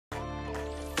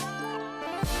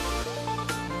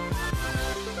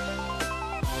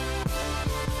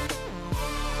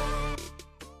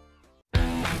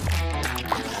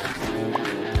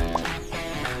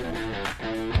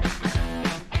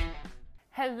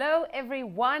Hello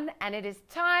everyone, and it is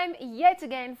time yet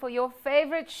again for your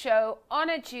favorite show on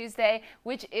a Tuesday,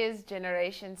 which is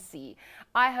Generation C.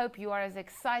 I hope you are as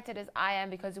excited as I am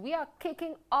because we are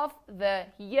kicking off the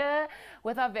year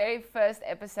with our very first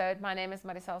episode. My name is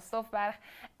Marisol Stoffberg,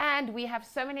 and we have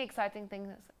so many exciting things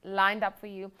lined up for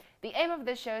you. The aim of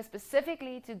this show is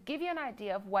specifically to give you an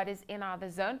idea of what is in our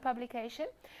The Zone publication,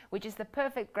 which is the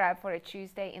perfect grab for a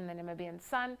Tuesday in the Namibian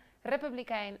Sun,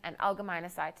 Republikein and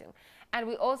Algemene Zeitung. And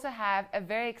we also have a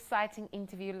very exciting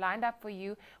interview lined up for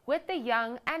you with the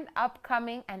young and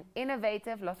upcoming and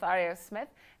innovative Lothario Smith,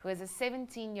 who is a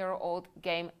 17-year-old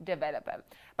game developer.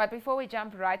 But before we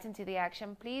jump right into the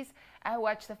action, please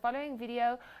watch the following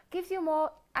video. Gives you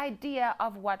more idea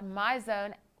of what My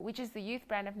Zone, which is the youth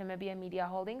brand of Namibia Media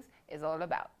Holdings, is all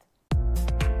about.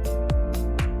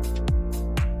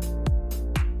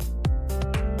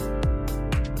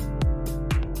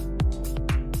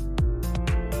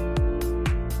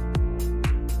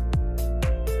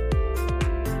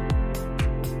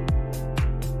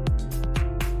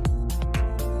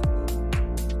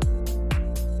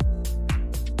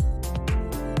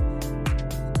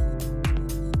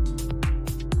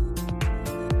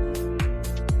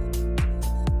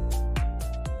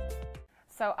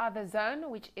 So The Zone,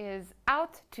 which is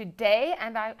out today,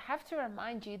 and I have to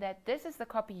remind you that this is the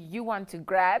copy you want to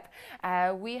grab.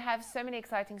 We have so many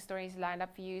exciting stories lined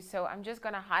up for you, so I'm just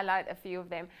going to highlight a few of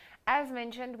them. As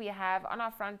mentioned, we have on our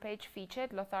front page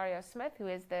featured Lothario Smith, who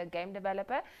is the game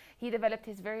developer. He developed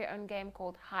his very own game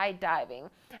called Highdiving.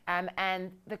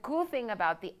 And the cool thing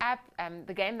about the app,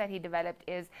 the game that he developed,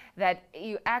 is that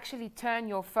you actually turn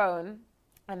your phone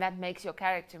and that makes your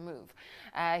character move.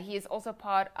 He is also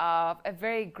part of a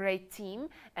very great team,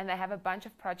 and they have a bunch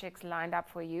of projects lined up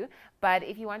for you. But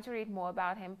if you want to read more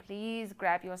about him, please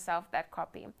grab yourself that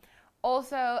copy.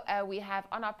 Also, we have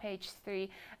on our page 3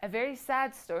 a very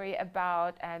sad story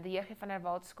about the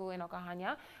Privaatskool in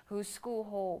Okahanya, whose school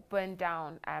hall burned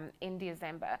down in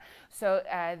December. So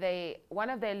one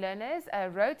of their learners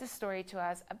wrote a story to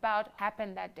us about what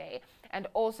happened that day, and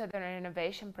also the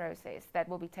renovation process that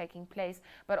will be taking place,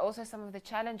 but also some of the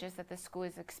challenges that the school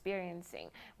is experiencing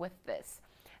with this.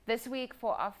 This week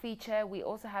for our feature, we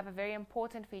also have a very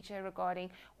important feature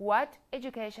regarding what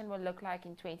education will look like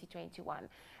in 2021,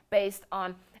 based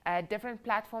on different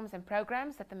platforms and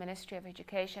programs that the Ministry of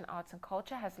Education, Arts and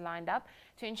Culture has lined up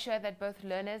to ensure that both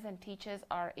learners and teachers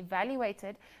are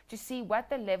evaluated to see what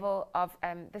the level of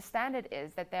the standard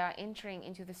is that they are entering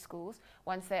into the schools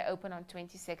once they open on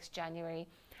 26 January.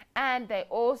 And they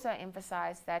also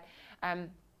emphasize that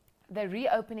the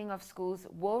reopening of schools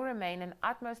will remain an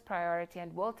utmost priority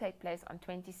and will take place on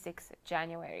 26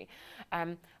 January.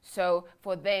 So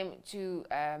for them to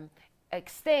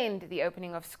extend the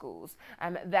opening of schools,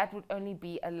 that would only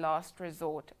be a last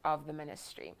resort of the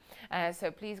ministry. So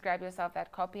please grab yourself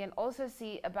that copy and also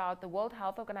see about the World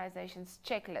Health Organization's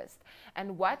checklist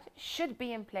and what should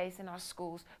be in place in our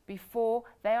schools before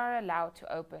they are allowed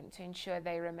to open, to ensure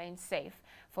they remain safe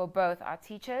for both our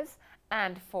teachers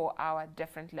and for our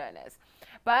different learners.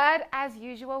 But as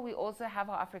usual, we also have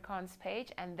our Afrikaans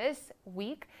page, and this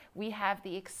week we have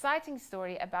the exciting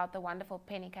story about the wonderful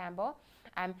Penny Campbell.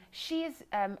 She is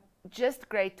just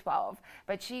grade 12,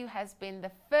 but she has been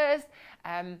the first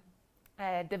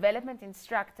development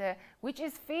instructor which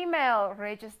is female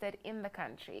registered in the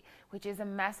country, which is a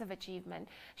massive achievement.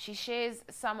 She shares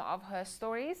some of her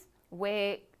stories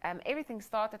where everything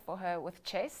started for her with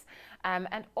chess,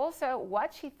 and also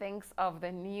what she thinks of the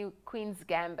new Queen's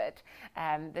Gambit,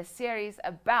 the series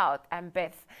about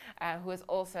Beth, who is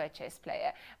also a chess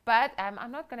player. But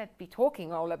I'm not going to be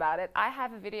talking all about it. I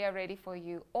have a video ready for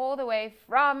you all the way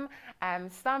from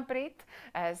Stampriet,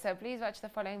 so please watch the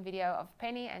following video of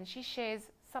Penny, and she shares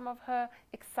some of her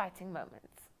exciting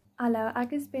moments. Hallo,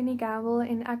 ek is Penny Campbell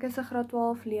en ek is 'n graad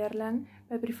 12 leerling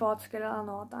by Privaatskool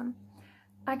Elnatan.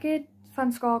 Ek het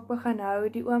van skaak begin hou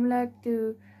die oomblik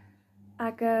toe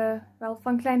ek wel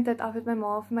van kleintyd af het my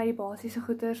ma vir my die basiese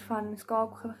goeders van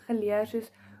skaak geleer, soos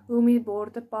hoe om die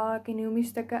bord te pak en hoe om die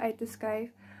stukke uit te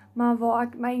skuif. Maar waar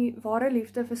ek my ware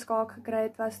liefde vir skaak gekry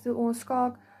het, was toe ons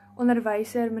skaak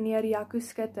onderwyser meneer Jaco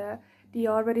Skutte die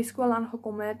jaar by die skool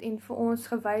aangekom het en vir ons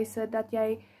gewys het dat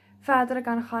jy verder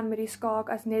kan gaan met die skaak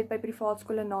as net by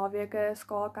privaatskole naweke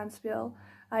skaak kan speel.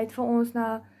 Hy het vir ons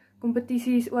na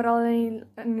kompetisies oral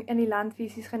in die land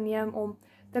visies geneem om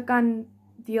te kan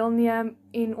deelneem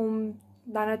en om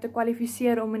dan nou te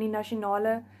kwalifiseer om in die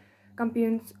nasionale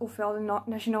kampioens ofwel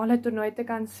nasionale toernooi te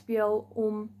kan speel,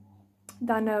 om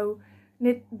dan nou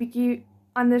net bietjie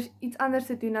iets anders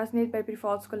te doen as net by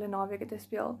privaatskole naweke te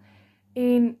speel.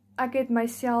 En ek het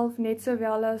myself net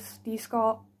sowel as die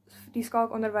die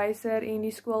skaakonderwyser en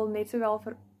die skool net sowel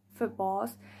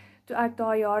verbaas toe ek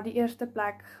daai jaar die eerste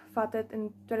plek gevat het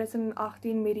in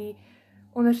 2018 met die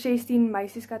onder 16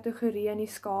 meisies kategorie in die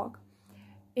skaak.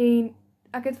 En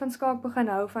ek het van skaak begin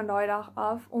hou van daai dag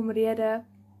af omrede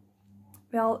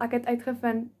ek het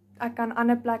uitgevind ek kan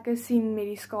ander plekke sien met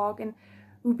die skaak en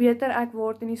hoe beter ek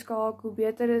word in die skaak, hoe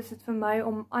beter is dit vir my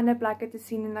om ander plekke te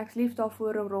sien en ek's lief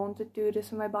daarvoor om rond te toer. Dis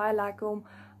vir my baie lekker om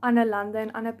ander lande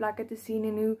en ander plekke te sien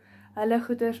en hoe hulle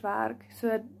goeders werk.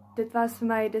 So dit was vir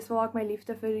my, dis waar ek my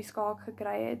liefde vir die skaak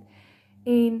gekry het.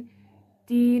 En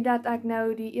dat ek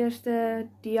nou die eerste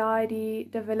DI, die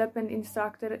development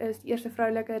instructor is, die eerste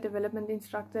vroulike development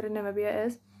instructor in Namibia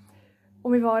is,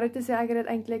 om die waarheid te sê, ek het dit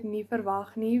eintlik nie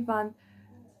verwag nie, want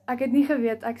ek het nie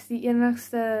geweet ek's die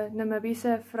enigste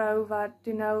Namibiese vrou wat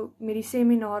toe nou met die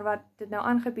seminar wat dit nou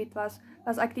aangebied was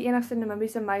ek die enigste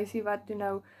Namibiese meisie wat toe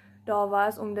nou daar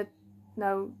was om dit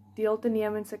nou deel te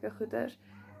neem in sulke goeders.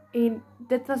 En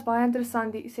dit was baie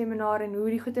interessant die seminar en hoe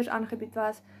die goeders aangebied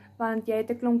was, want jy het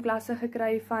 'n klomp klasse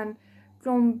gekry van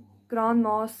klomp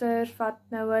grandmasters wat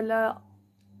nou hulle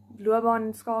loopbaan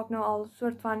in skaak nou al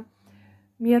soort van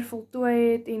meer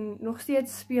voltooi het en nog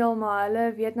steeds speel, maar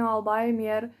hulle weet nou al baie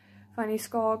meer van die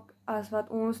skaak as wat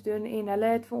ons doen en hulle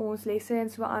het vir ons lesse en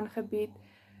so aangebied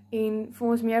en vir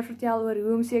ons meer vertel oor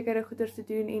hoe om sekere goeders te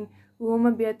doen en hoe om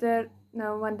 'n beter,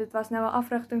 nou want dit was nou 'n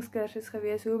afrigtingskursus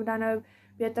geweest, hoe om dan nou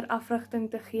beter afrigting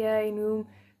te gee en hoe om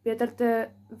beter te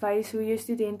wys hoe jy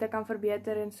studente kan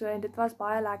verbeter en so, en dit was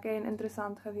baie lekker en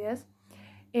interessant geweest.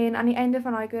 En aan die einde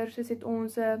van daai kursus het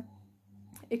ons 'n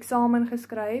eksamen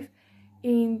geskryf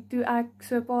en toe ek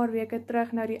so 'n paar weke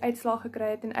terug nou die uitslag gekry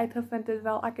het en uitgevind het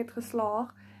wel ek het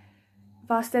geslaag,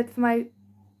 was dit vir my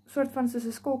soort van soos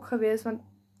 'n skok geweest, want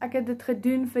ek het dit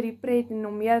gedoen vir die pret en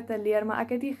om meer te leer, maar ek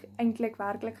het nie eintlik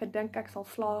werklik gedink ek sal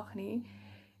slaag nie.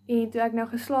 En toe ek nou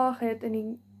geslaag het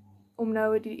om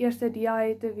nou die eerste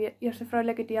DI eerste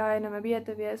vroulike DI in Namibia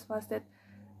te wees, was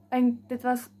dit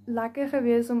was lekker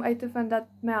geweest om uit te vind dat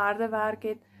my harde werk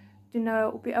het toe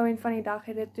nou op die ou end van die dag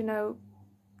het dit toe nou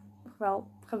wel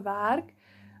gewerk,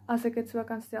 as ek dit so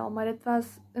kan stel, maar dit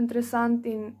was interessant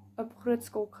en 'n groot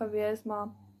skok geweest, maar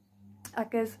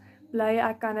ek is bly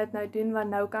ek kan dit nou doen, want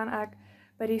nou kan ek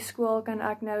by die skool kan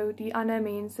ek nou die ander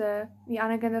mense, die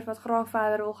ander kinders wat graag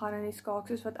verder wil gaan in die skaak,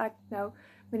 soos wat ek nou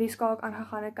met die skaak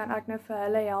aangegaan het, kan ek nou vir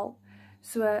hulle help.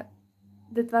 So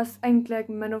dit was eintlik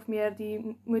min of meer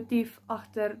die motief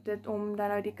agter dit om dan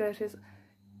nou die kursus,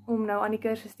 om nou aan die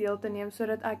kursus deel te neem,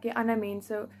 sodat ek die ander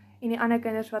mense en die ander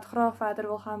kinders wat graag verder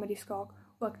wil gaan met die skaak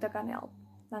ook te kan help.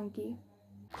 Dankie.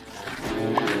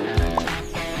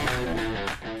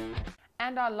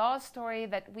 And our last story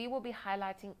that we will be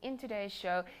highlighting in today's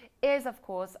show is, of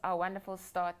course, our wonderful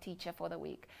star teacher for the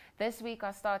week. This week,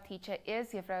 our star teacher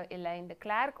is Juffrou Elaine de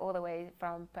Klerk, all the way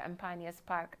from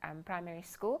Pionierspark Primary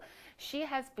School. She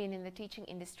has been in the teaching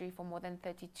industry for more than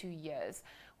 32 years,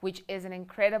 which is an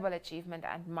incredible achievement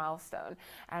and milestone.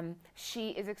 She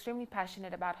is extremely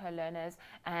passionate about her learners,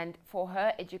 and for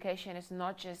her, education is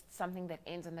not just something that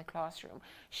ends in the classroom.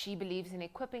 She believes in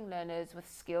equipping learners with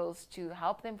skills to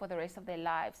help them for the rest of their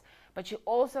lives, but she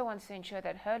also wants to ensure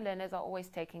that her learners are always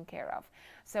taken care of.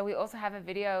 So we also have a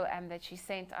video that she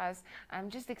sent us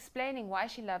just explaining why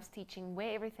she loves teaching,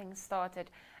 where everything started,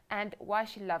 and why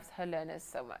she loves her learners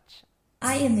so much.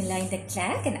 I am Elaine de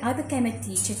Klerk, and I became a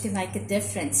teacher to make a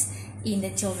difference in the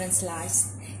children's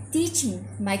lives. Teaching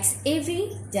makes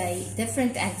every day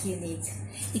different and unique.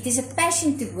 It is a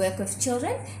passion to work with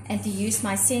children and to use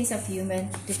my sense of humor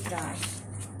to thrive.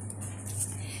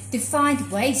 To find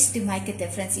ways to make a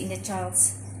difference in the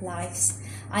child's lives.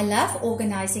 I love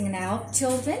organizing and help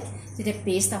children to the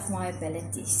best of my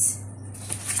abilities.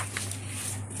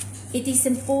 It is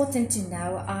important to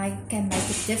know I can make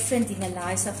a difference in the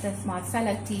lives of my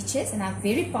fellow teachers, and I'm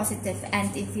very positive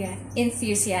and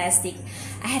enthusiastic.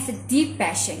 I have a deep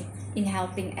passion in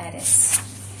helping others.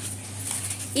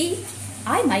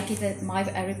 I make it my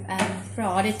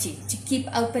priority to keep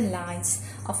open lines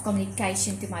of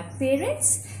communication to my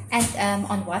parents and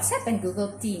on WhatsApp and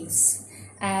Google Teams,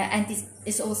 and it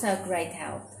is also a great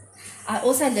help. I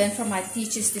also learn from my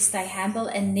teachers to stay humble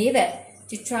and never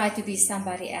to try to be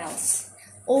somebody else.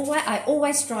 I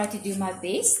always try to do my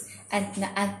best and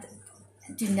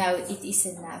to know it is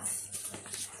enough.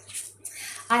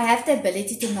 I have the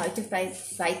ability to motivate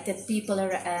the people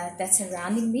that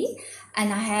surrounding me,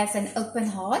 and I have an open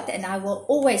heart, and I will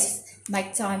always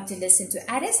make time to listen to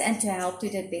others and to help to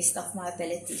the best of my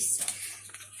abilities.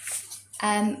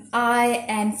 I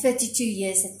am 32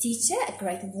 years a teacher, a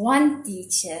grade 1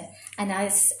 teacher, and I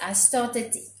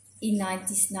started in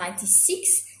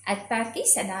 1996 at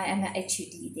Parkies, and I am a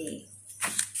HUD there.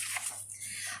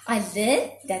 I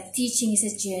learned that teaching is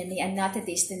a journey and not a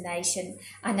destination,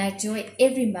 and I enjoy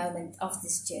every moment of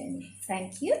this journey.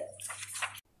 Thank you.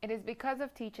 It is because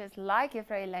of teachers like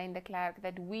Elaine de Klerk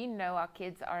that we know our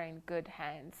kids are in good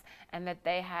hands and that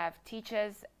they have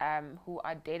teachers who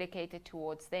are dedicated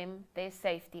towards them, their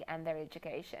safety and their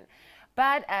education.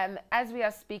 But as we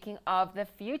are speaking of the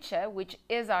future, which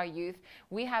is our youth,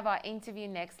 we have our interview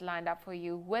next lined up for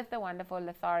you with the wonderful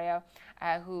Lothario,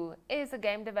 who is a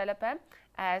game developer.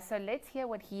 So let's hear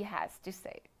what he has to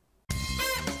say.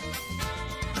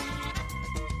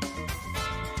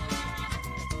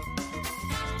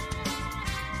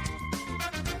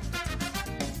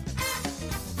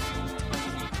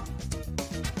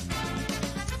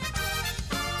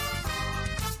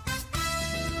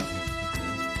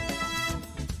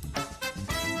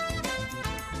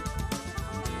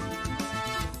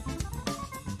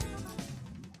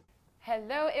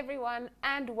 Hello everyone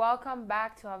and welcome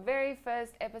back to our very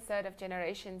first episode of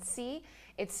Generation C.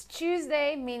 It's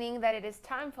Tuesday, meaning that it is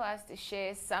time for us to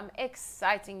share some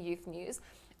exciting youth news.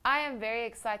 I am very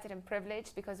excited and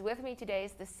privileged because with me today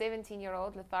is the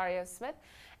 17-year-old Lothario Smith,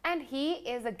 and he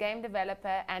is a game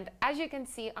developer, and as you can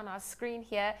see on our screen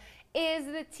here is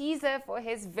the teaser for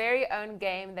his very own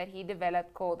game that he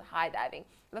developed called Highdiving.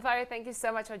 Lothario, thank you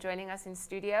so much for joining us in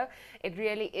studio. It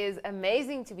really is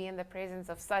amazing to be in the presence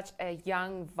of such a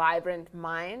young, vibrant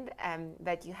mind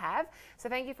that you have. So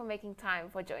thank you for making time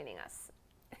for joining us.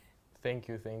 Thank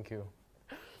you, thank you.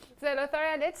 So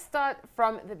Lothario, let's start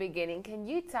from the beginning. Can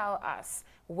you tell us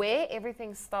where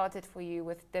everything started for you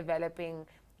with developing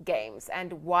games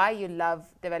and why you love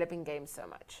developing games so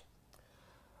much?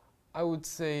 I would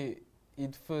say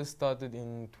it first started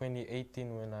in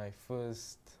 2018 when I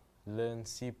first learned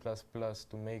C++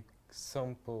 to make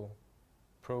simple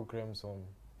programs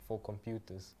for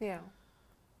computers. Yeah.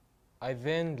 I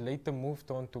then later moved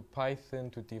on to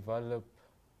Python to develop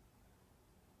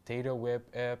data web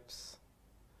apps.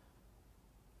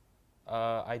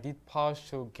 I did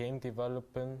partial game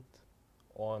development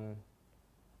on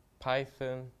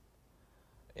Python,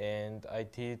 and I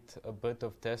did a bit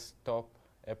of desktop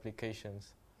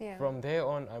applications. Yeah. From there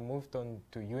on, I moved on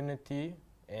to Unity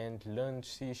and learned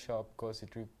C# because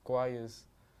it requires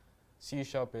C#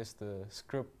 as the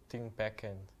scripting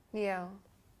backend. Yeah.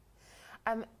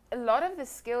 A lot of the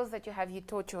skills that you have, you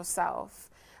taught yourself.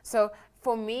 So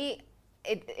for me,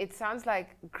 it sounds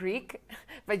like Greek,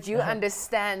 but you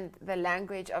understand the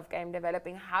language of game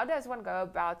developing. How does one go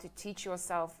about to teach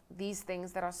yourself these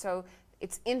things that are so,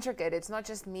 it's intricate. It's not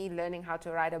just me learning how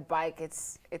to ride a bike.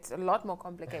 It's a lot more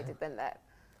complicated than that.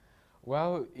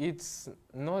 Well, it's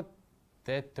not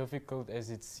that difficult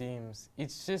as it seems.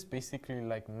 It's just basically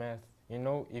like math. You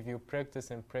know, if you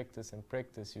practice and practice and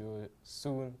practice, you will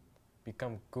soon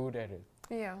become good at it.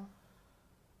 Yeah.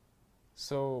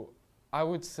 So I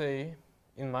would say,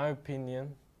 in my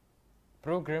opinion,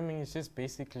 programming is just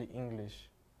basically English.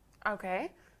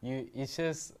 Okay. It's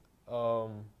just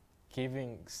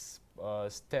giving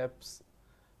steps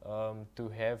to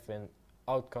have an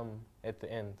outcome at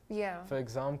the end. Yeah. For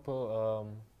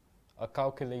example, a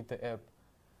calculator app,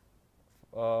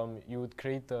 you would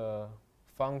create a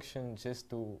function just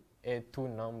to add two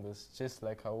numbers, just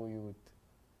like how you would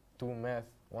do math.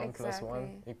 1 +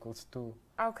 1 = 2.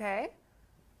 Okay.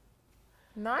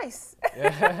 Nice.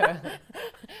 Yeah.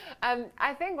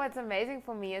 I think what's amazing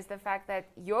for me is the fact that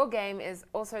your game is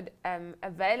also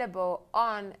available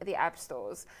on the app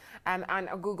stores and on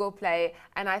Google Play.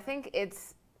 And I think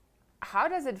it's, how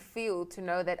does it feel to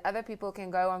know that other people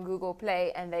can go on Google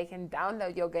Play and they can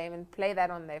download your game and play that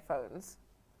on their phones?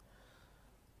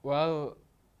 Well,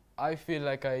 I feel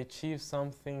like I achieved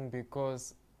something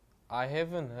because I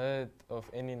haven't heard of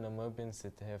any Namibians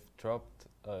that have dropped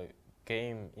a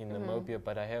game in Namibia,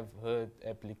 but I have heard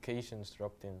applications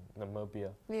dropped in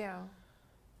Namibia. Yeah.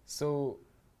 So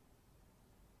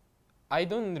I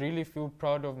don't really feel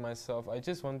proud of myself. I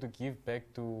just want to give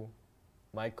back to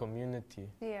my community.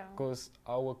 Yeah. Because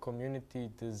our community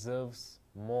deserves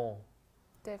more.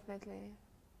 Definitely.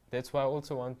 That's why I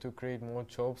also want to create more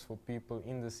jobs for people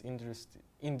in this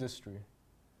industry.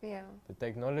 Yeah. The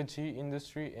technology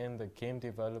industry and the game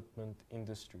development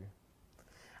industry.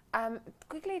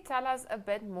 Quickly tell us a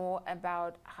bit more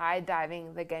about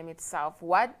Highdiving, the game itself.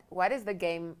 What is the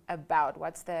game about?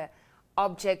 What's the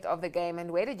object of the game, and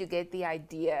where did you get the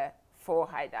idea for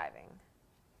Highdiving?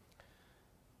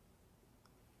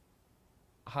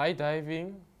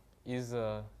 Highdiving is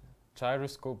a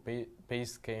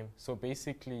gyroscope-based game. So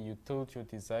basically, you tilt your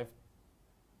device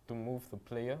to move the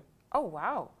player. Oh,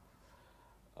 wow.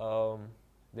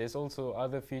 There's also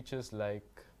other features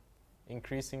like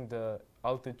increasing the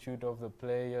altitude of the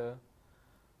player,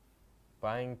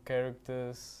 buying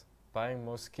characters, buying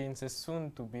more skins. There's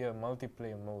soon to be a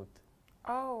multiplayer mode.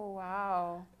 Oh,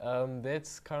 wow.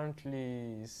 That's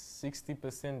currently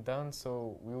 60% done,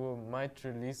 so might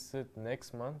release it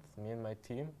next month, me and my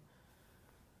team.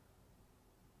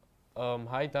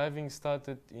 Highdiving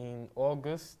started in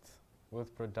August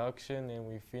with production, and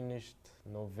we finished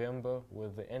November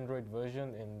with the Android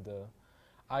version, and the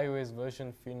iOS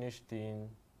version finished in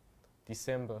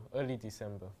December, early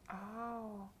December.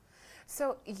 Oh,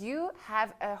 so you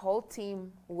have a whole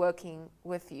team working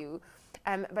with you.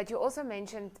 But you also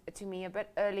mentioned to me a bit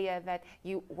earlier that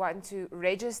you want to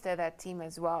register that team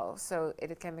as well, so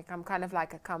it can become kind of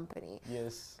like a company.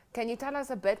 Yes. Can you tell us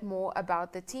a bit more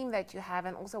about the team that you have,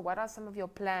 and also what are some of your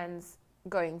plans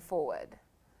going forward?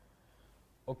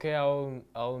 Okay,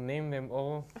 I'll name them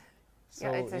all. So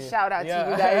yeah, it's a shout out to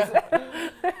you guys.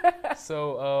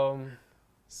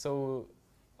 So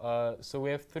we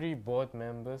have 3 board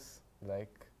members.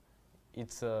 Like,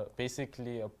 it's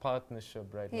basically a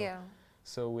partnership right now.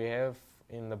 So we have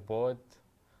in the board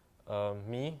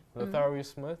me, Lothario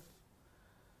Smith,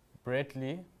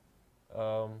 Bradley.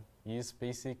 He's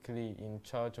basically in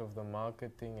charge of the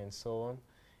marketing and so on,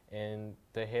 and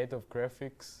the head of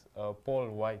graphics, Paul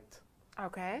White.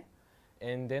 Okay.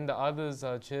 And then the others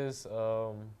are just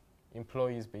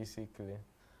employees, basically.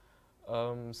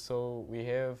 So we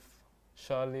have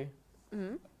Charlie,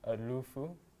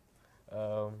 Lufu,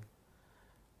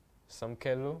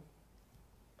 Samkelo,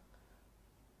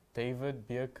 David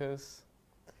Bierkes.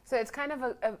 So it's kind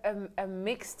of a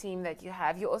mixed team that you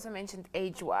have. You also mentioned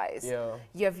age-wise. Yeah.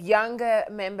 You have younger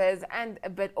members and a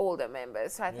bit older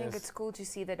members. So I think it's cool to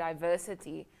see the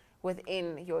diversity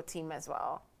within your team as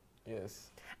well.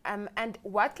 Yes. And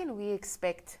what can we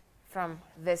expect from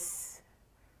this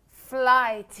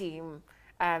fly team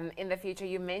in the future?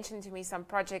 You mentioned to me some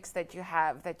projects that you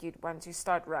have that you'd want to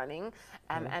start running,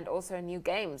 and also new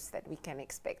games that we can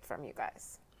expect from you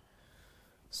guys.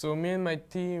 So me and my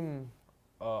team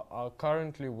are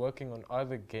currently working on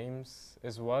other games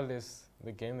as well as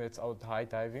the game that's out,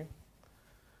 Highdiving.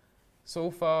 So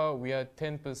far we are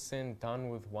 10% done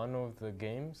with one of the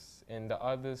games, and the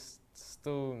others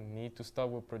still need to start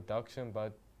with production,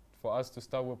 but for us to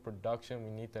start with production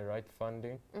we need the right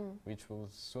funding, which will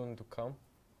soon to come.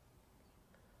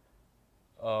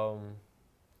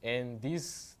 And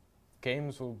these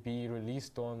games will be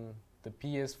released on the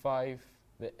PS5,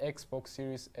 the Xbox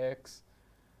Series X,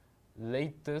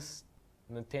 latest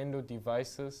Nintendo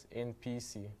devices, and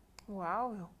PC.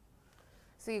 Wow.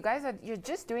 So you guys you're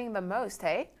just doing the most,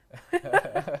 hey?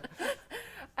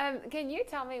 Can you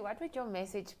tell me, what would your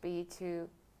message be to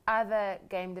other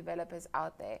game developers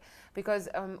out there? Because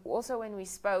also when we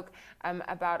spoke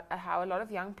about how a lot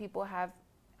of young people have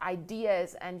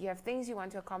ideas and you have things you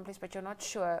want to accomplish, but you're not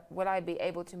sure, will I be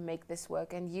able to make this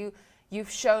work? And you've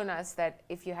shown us that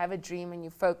if you have a dream and you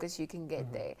focus, you can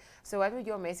get there. So what would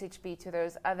your message be to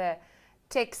those other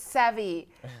tech-savvy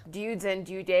dudes and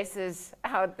dudesses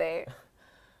out there?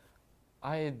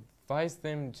 I advise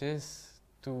them just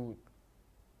to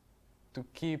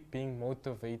keep being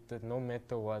motivated no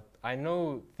matter what. I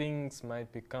know things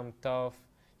might become tough,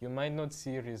 you might not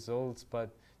see results, but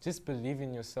just believe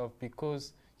in yourself,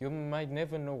 because you might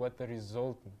never know what the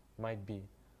result might be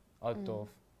out of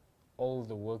all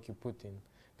the work you put in.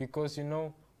 Because you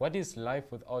know, what is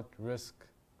life without risk?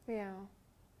 Yeah.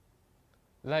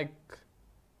 Like,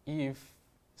 if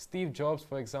Steve Jobs,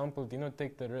 for example, did not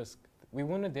take the risk, we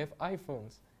wouldn't have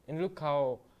iPhones. And look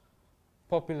how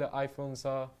popular iPhones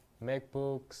are,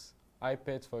 MacBooks,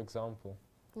 iPads, for example.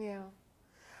 Yeah.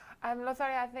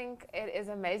 Lothario, I think it is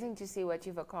amazing to see what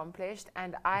you've accomplished,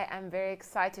 and I am very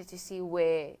excited to see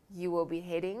where you will be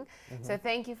heading. So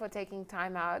thank you for taking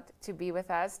time out to be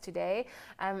with us today.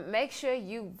 Make sure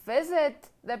you visit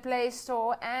the Play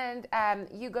Store and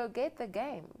you go get the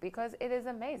game, because it is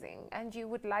amazing and you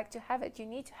would like to have it. You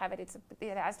need to have it.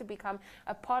 It has to become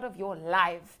a part of your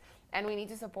life. And we need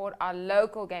to support our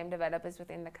local game developers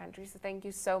within the country. So thank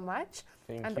you so much.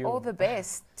 Thank you. All the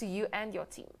best to you and your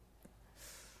team.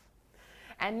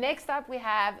 And next up we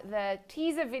have the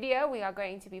teaser video we are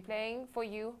going to be playing for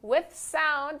you with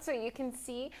sound, so you can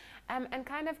see and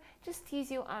kind of just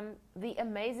tease you on the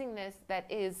amazingness that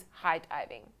is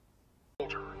Highdiving.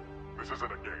 Soldier, this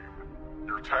isn't a game.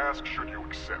 Your task, should you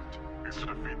accept, is to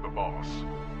defeat the boss.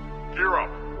 Gear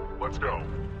up. Let's go.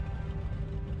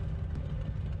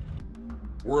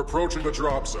 We're approaching the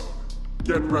drop zone.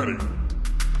 Get ready.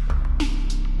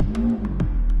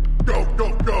 Go,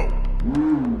 go, go!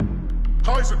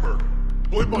 Heisenberg,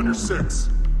 blimp on your 6.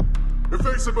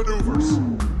 Evasive maneuvers.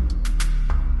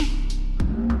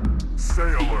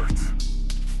 Stay alert.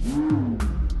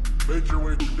 Make your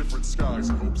way through different skies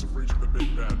in hopes of reaching the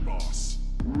big bad boss.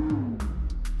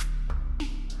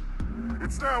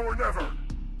 It's now or never.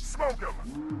 Smoke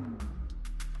him.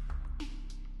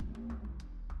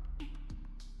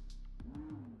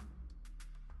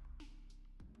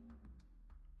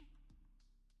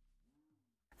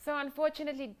 So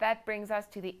unfortunately, that brings us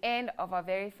to the end of our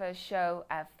very first show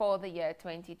for the year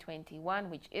 2021,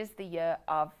 which is the year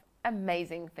of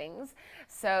amazing things.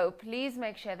 So please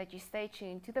make sure that you stay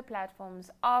tuned to the platforms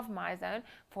of MyZone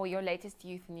for your latest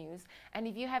youth news. And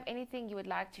if you have anything you would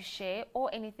like to share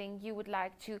or anything you would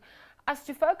like us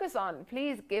to focus on,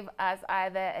 please give us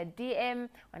either a DM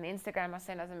on Instagram or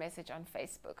send us a message on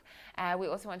Facebook. We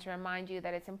also want to remind you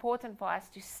that it's important for us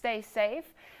to stay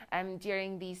safe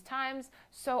during these times.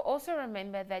 So also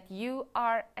remember that you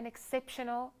are an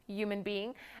exceptional human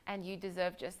being and you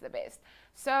deserve just the best.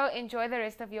 So enjoy the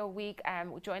rest of your week.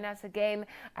 Join us again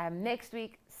next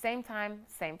week, same time,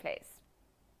 same place.